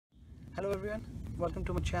Hello everyone, welcome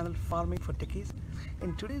to my channel Farming for Techies.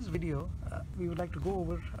 In today's video we would like to go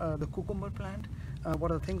over the cucumber plant,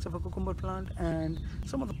 what are the things of a cucumber plant and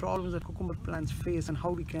some of the problems that cucumber plants face and how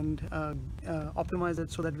we can optimize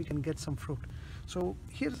it so that we can get some fruit. So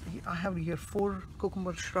I have here 4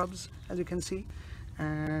 cucumber shrubs, as you can see,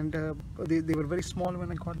 and they were very small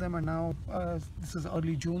when I got them, and now this is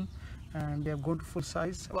early June and they have gone to full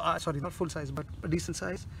size. Sorry, not full size, but a decent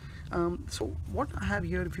size. So what I have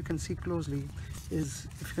here, if you can see closely, is,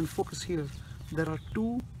 if you can focus here, there are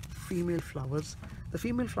 2 female flowers. The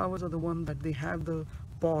female flowers are the one that they have the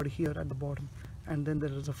pod here at the bottom, and then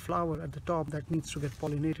there is a flower at the top that needs to get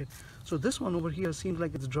pollinated. So this one over here seems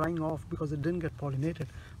like it's drying off because it didn't get pollinated,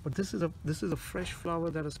 but this is a fresh flower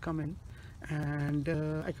that has come in, and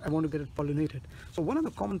I want to get it pollinated. So one of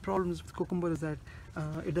the common problems with cucumber is that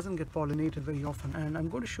it doesn't get pollinated very often, and I'm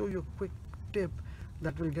going to show you a quick tip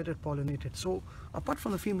that will get it pollinated. So apart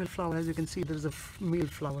from the female flower, as you can see, there is a male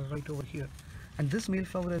flower right over here, and this male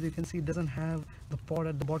flower, as you can see, doesn't have the pod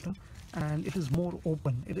at the bottom, and it is more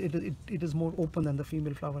open. It is more open than the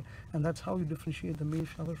female flower, and that's how you differentiate the male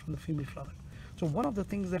flower from the female flower. So one of the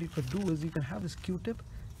things that you could do is you can have this Q-tip,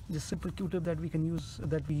 this simple Q-tip that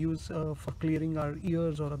we use for clearing our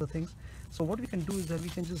ears or other things. So what we can do is that we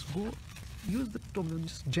can just use the tip,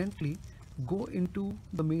 just gently go into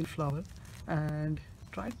the male flower and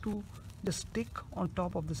try to just stick on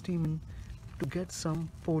top of the stamen to get some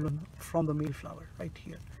pollen from the male flower right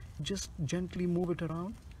here. Just gently move it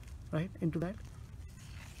around right into that,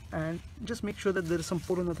 and just make sure that there is some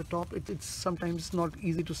pollen at the top. It's sometimes not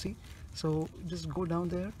easy to see, so just go down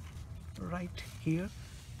there right here.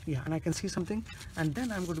 Yeah, and I can see something, and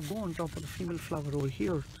then I'm going to go on top of the female flower over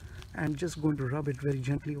here and just going to rub it very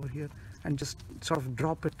gently over here and just sort of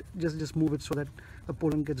drop it, just move it so that the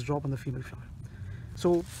pollen gets dropped on the female flower.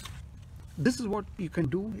 So this is what you can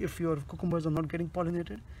do if your cucumbers are not getting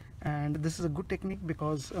pollinated, and this is a good technique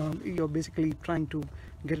because you're basically trying to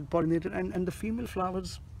get it pollinated, and the female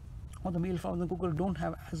flowers or the male flowers in the cucumber don't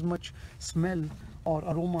have as much smell or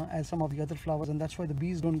aroma as some of the other flowers, and that's why the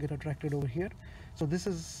bees don't get attracted over here. So this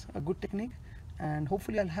is a good technique, and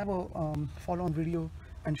hopefully I'll have a follow-on video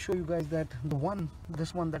and show you guys that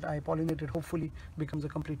this one that I pollinated hopefully becomes a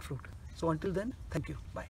complete fruit. So until then, thank you,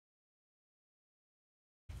 bye.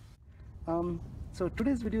 So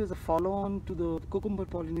today's video is a follow-on to the cucumber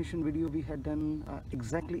pollination video we had done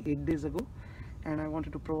exactly 8 days ago, and I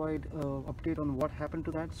wanted to provide an update on what happened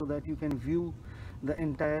to that so that you can view the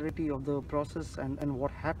entirety of the process and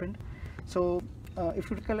what happened. So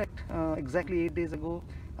if you recollect, exactly 8 days ago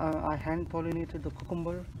I hand pollinated the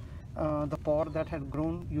cucumber, the pod that had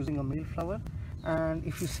grown using a male flower, and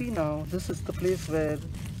if you see now, this is the place where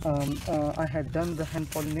I had done the hand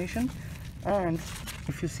pollination, and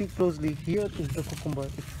if you see closely, here is the cucumber.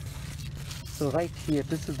 So right here,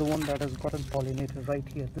 this is the one that has gotten pollinated right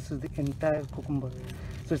here. This is the entire cucumber.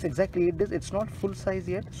 So it's exactly 8 days. It's not full size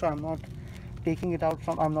yet, so I'm not taking it out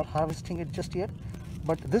I'm not harvesting it just yet,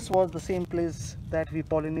 but this was the same place that we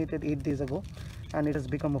pollinated 8 days ago, and it has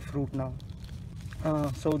become a fruit now.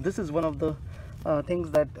 So this is one of the things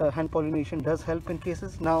that hand pollination does help in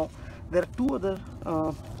cases. Now there are 2 other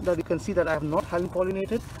that you can see that I have not hand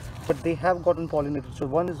pollinated, but they have gotten pollinated. So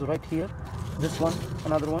one is right here, this one,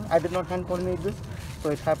 another one. I did not hand pollinate this,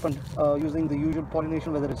 so it happened using the usual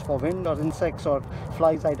pollination, whether it's for wind or insects or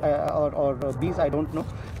flies or bees, I don't know.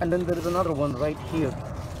 And then there is another one right here. If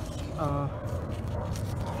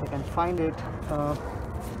I can find it,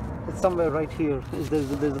 it's somewhere right here.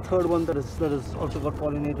 There's a third one that is also got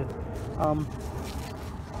pollinated.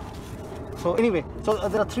 So anyway, so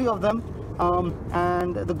there are 3 of them,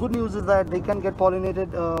 and the good news is that they can get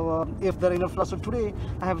pollinated if there are enough flowers. So today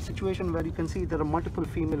I have a situation where you can see there are multiple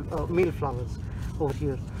male flowers over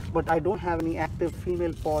here, but I don't have any active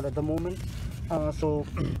female pod at the moment. So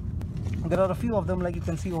there are a few of them, like you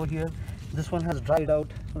can see over here. This one has dried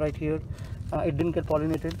out right here. It didn't get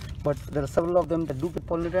pollinated, but there are several of them that do get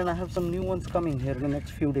pollinated, and I have some new ones coming here in the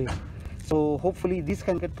next few days. So hopefully these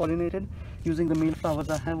can get pollinated using the male flowers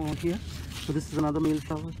I have over here. So this is another male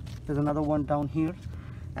flower. There's another one down here,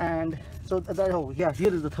 and so oh yeah,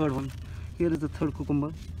 here is the third one. Here is the third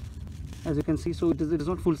cucumber, as you can see. So it is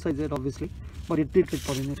not full size yet, obviously, but it did get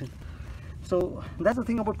pollinated. So that's the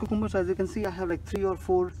thing about cucumbers. As you can see, I have like 3 or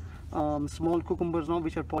 4 small cucumbers now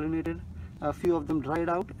which are pollinated. A few of them dried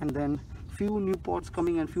out, and then few new pods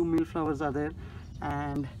coming, and few male flowers are there,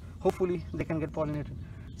 and hopefully they can get pollinated.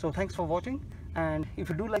 So thanks for watching, and if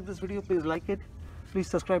you do like this video, please like it, please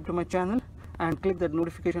subscribe to my channel and click that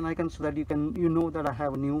notification icon so that you know that I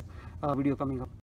have a new video coming up.